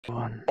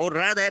One. Or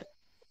rather,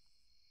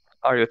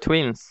 Are you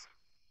twins?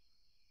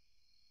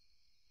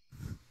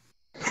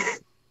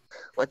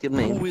 what do you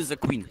mean? Who is the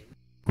queen?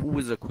 Who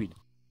is the queen?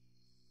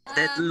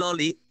 That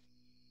lolly.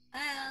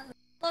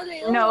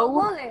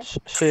 No.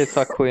 She's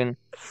a queen.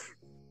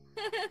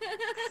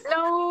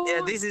 No.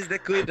 Yeah, this is the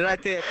queen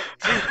right here.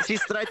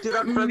 She's trying to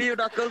run from you,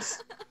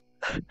 Knuckles.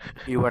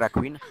 You were a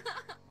queen?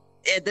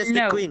 Yeah, that's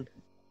No. the queen.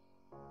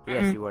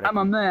 Yes, you were a I'm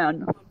a queen.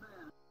 man.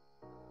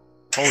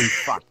 Holy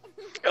fuck.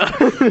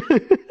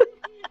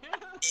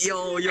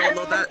 Yo,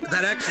 no,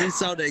 that actually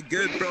sounded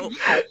good, bro.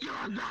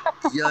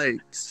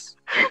 Yikes.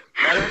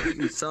 That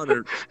actually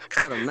sounded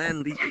kind of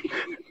manly.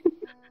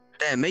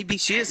 Damn, maybe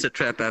she is a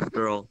trap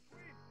after all.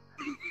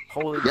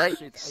 Holy Yikes.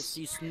 shit, I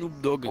see Snoop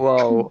Dogg.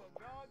 Wow.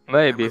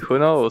 Maybe, who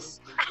knows?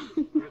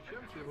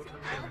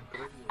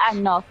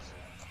 I'm not.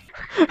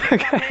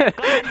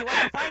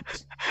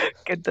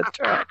 Get the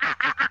trap.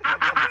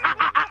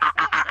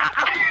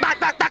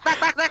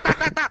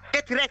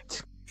 Get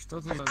wrecked. Что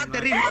ты на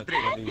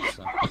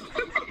творится?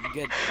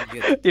 Get,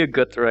 You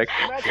got wrecked.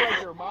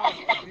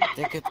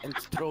 take it and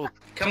throw it.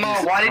 Come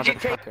on, why did you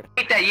motherfucker.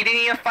 take that? You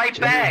didn't even fight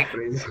back.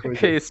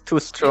 He's too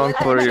strong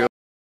for you.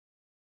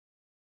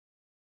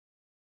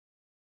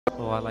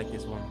 Oh, I like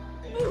this one.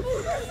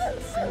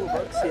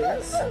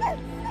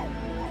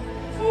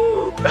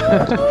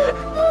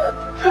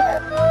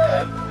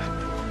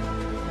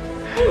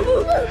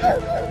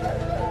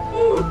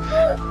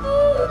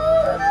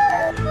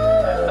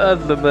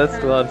 That's the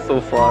best one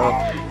so far.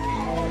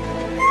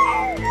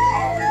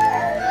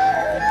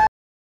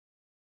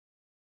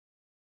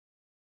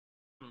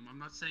 I'm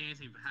not saying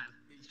anything bad.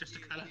 It's just a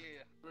color.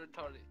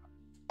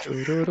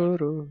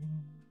 Turururu.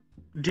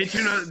 Did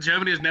you know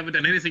Germany has never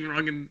done anything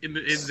wrong in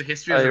the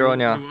history of Hey, the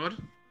Ronja.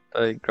 world?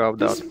 I grabbed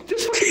that.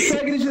 This fucking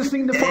faggot is just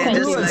singing the fucking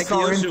just Lewis like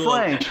song in usual.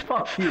 French.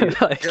 Fuck you.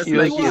 Like Just you.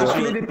 like Fuck usual.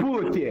 you, the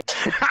pussy.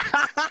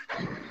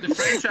 The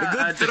French are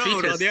Good throw,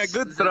 defeatists. Ronja,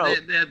 good So throw.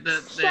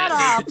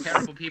 they're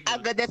terrible people.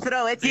 I'm gonna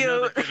throw at They know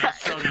you. that they're not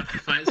strong enough to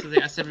fight, so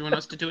they ask everyone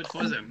else to do it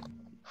for them.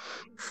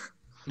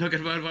 Look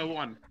at World War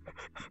One.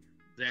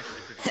 They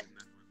actually could have done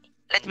that one.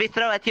 Let me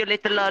throw at you,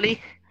 little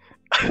lolly.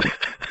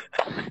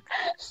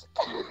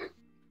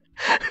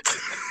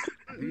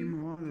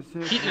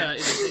 Hitler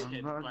is a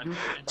dickhead,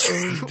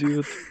 but Oh,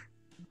 dude.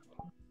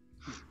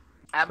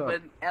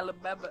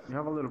 Alabama. You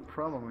have a little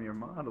problem with your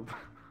model.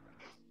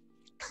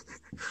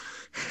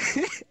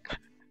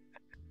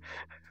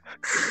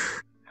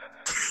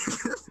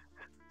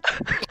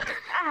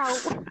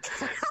 Ow.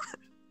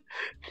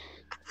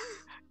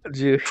 Did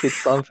you hit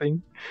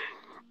something?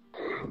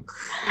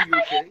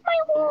 I hit my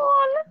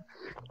wall.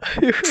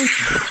 You hit-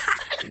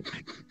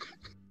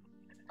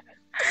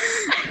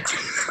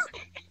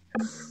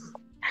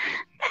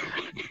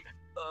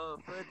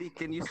 Freddy,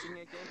 can you sing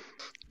again?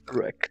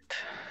 Wrecked.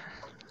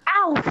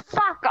 Ow,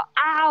 fuck.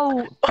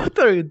 Ow. What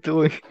are you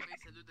doing?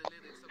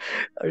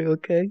 Are you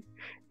okay?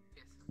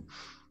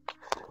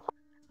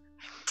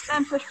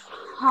 Men för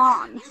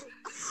fan.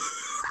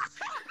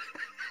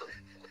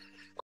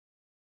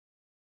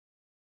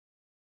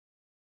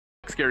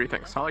 Scary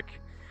things. I like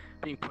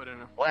being put in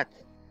an What?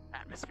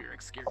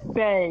 atmospheric scary.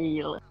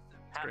 Fail.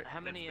 How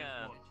many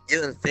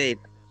You and Fade.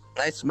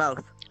 Nice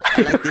mouth.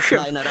 I like this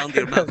line around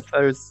your mouth.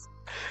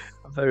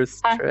 Very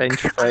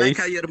strange I like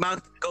how face. your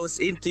mouth goes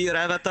into your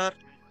avatar.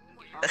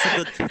 That's a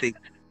good thing.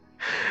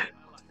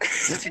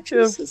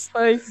 Your Jesus.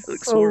 face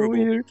Looks so horrible.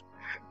 weird.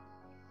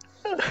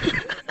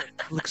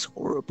 Looks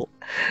horrible.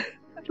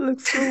 It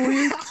looks so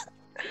weird.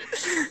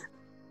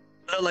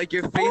 No, like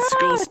your face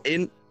goes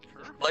in,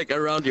 like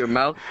around your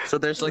mouth. So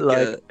there's like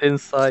a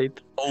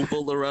Inside.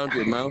 oval around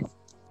your mouth.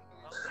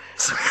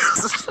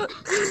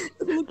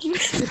 It looks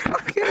really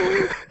fucking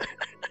weird.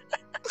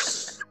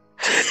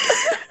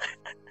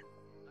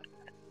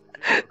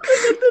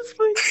 Look at this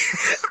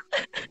face.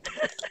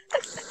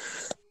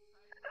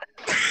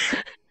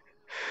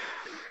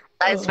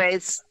 Nice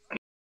face.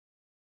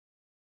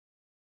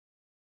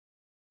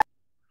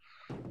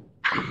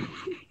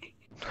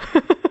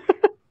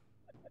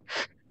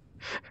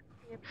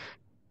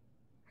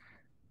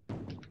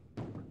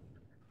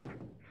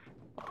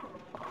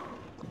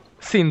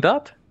 Seen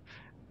that?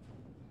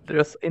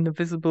 There's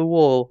invisible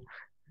wall.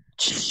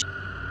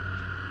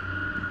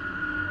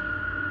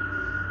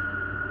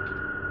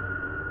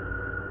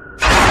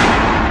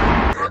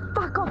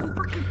 Fuck off,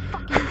 fucking.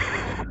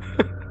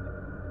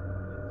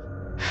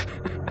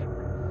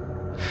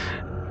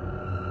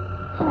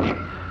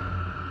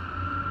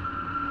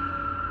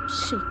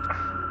 Shit.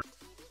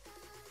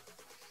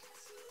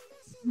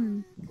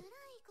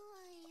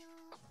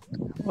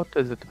 What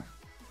is it?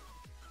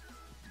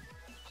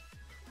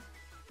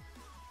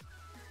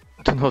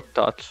 Do not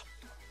touch.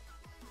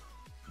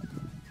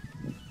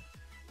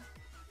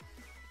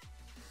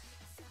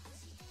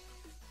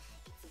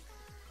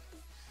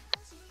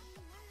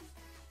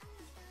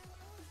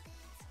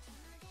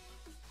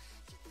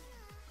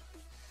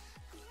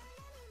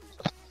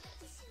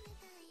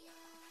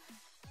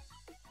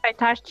 I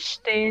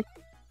touched it.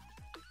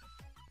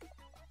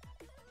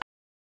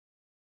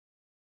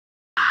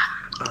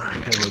 I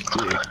have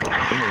a dick.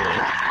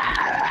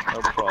 No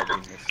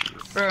problem,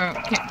 Bro,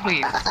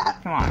 please,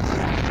 come on.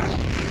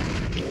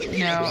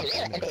 No,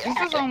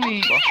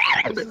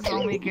 this is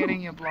only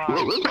getting you blocked.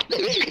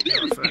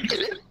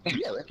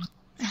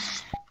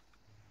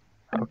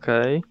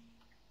 Okay.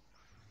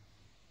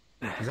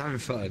 He's having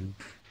fun.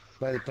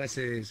 Bless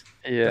his.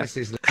 Yeah. Bless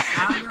his.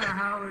 I don't know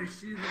how is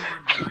she the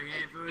one doing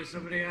it if it was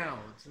somebody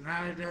else, and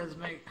how does it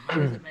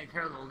make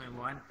her the only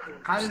one?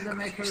 How does it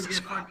make her get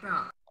fucked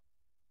up?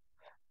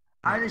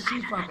 How does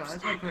she fuck up?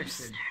 That's my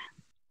question.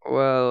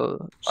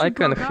 Well, I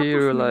can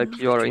hear you like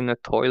you are in a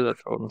toilet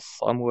or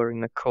somewhere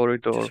in a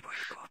corridor.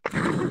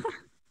 God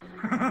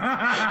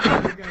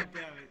damn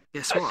it.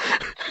 Guess what?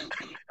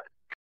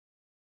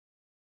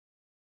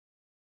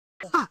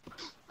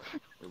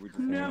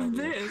 Now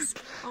this.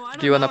 Oh, I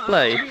Do you wanna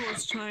play? What he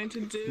was trying to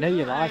do. No,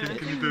 you like I it.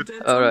 think he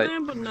did Alright.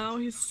 something, but now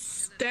he's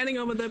standing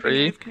over there 3,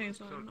 being AFK,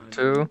 so I don't know.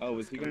 2, Oh,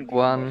 is he gonna do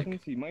 1,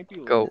 questions? He might be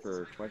looking go.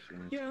 for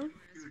questions. Yeah.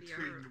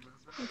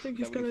 I think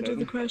he's Is that what gonna he do said?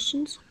 the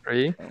questions.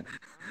 3,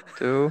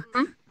 2,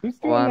 Who's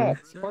doing 1,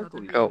 that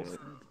sparkly go. shit?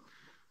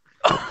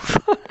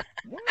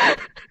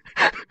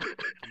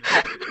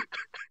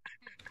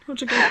 What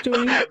you guys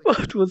doing?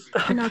 What was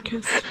that?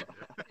 Anarchist.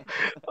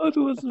 What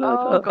was that?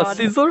 Oh, A God.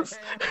 scissors?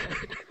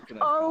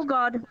 Oh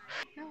god.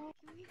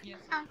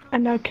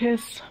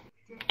 Anarchist.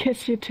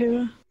 Kiss you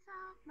too.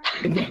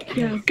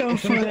 Yeah, go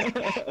for it.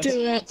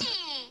 Do it.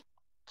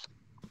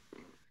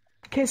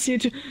 Kiss you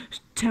too.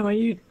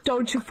 Tara,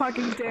 don't you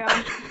fucking dare.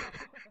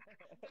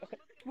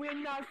 We're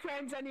not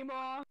friends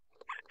anymore.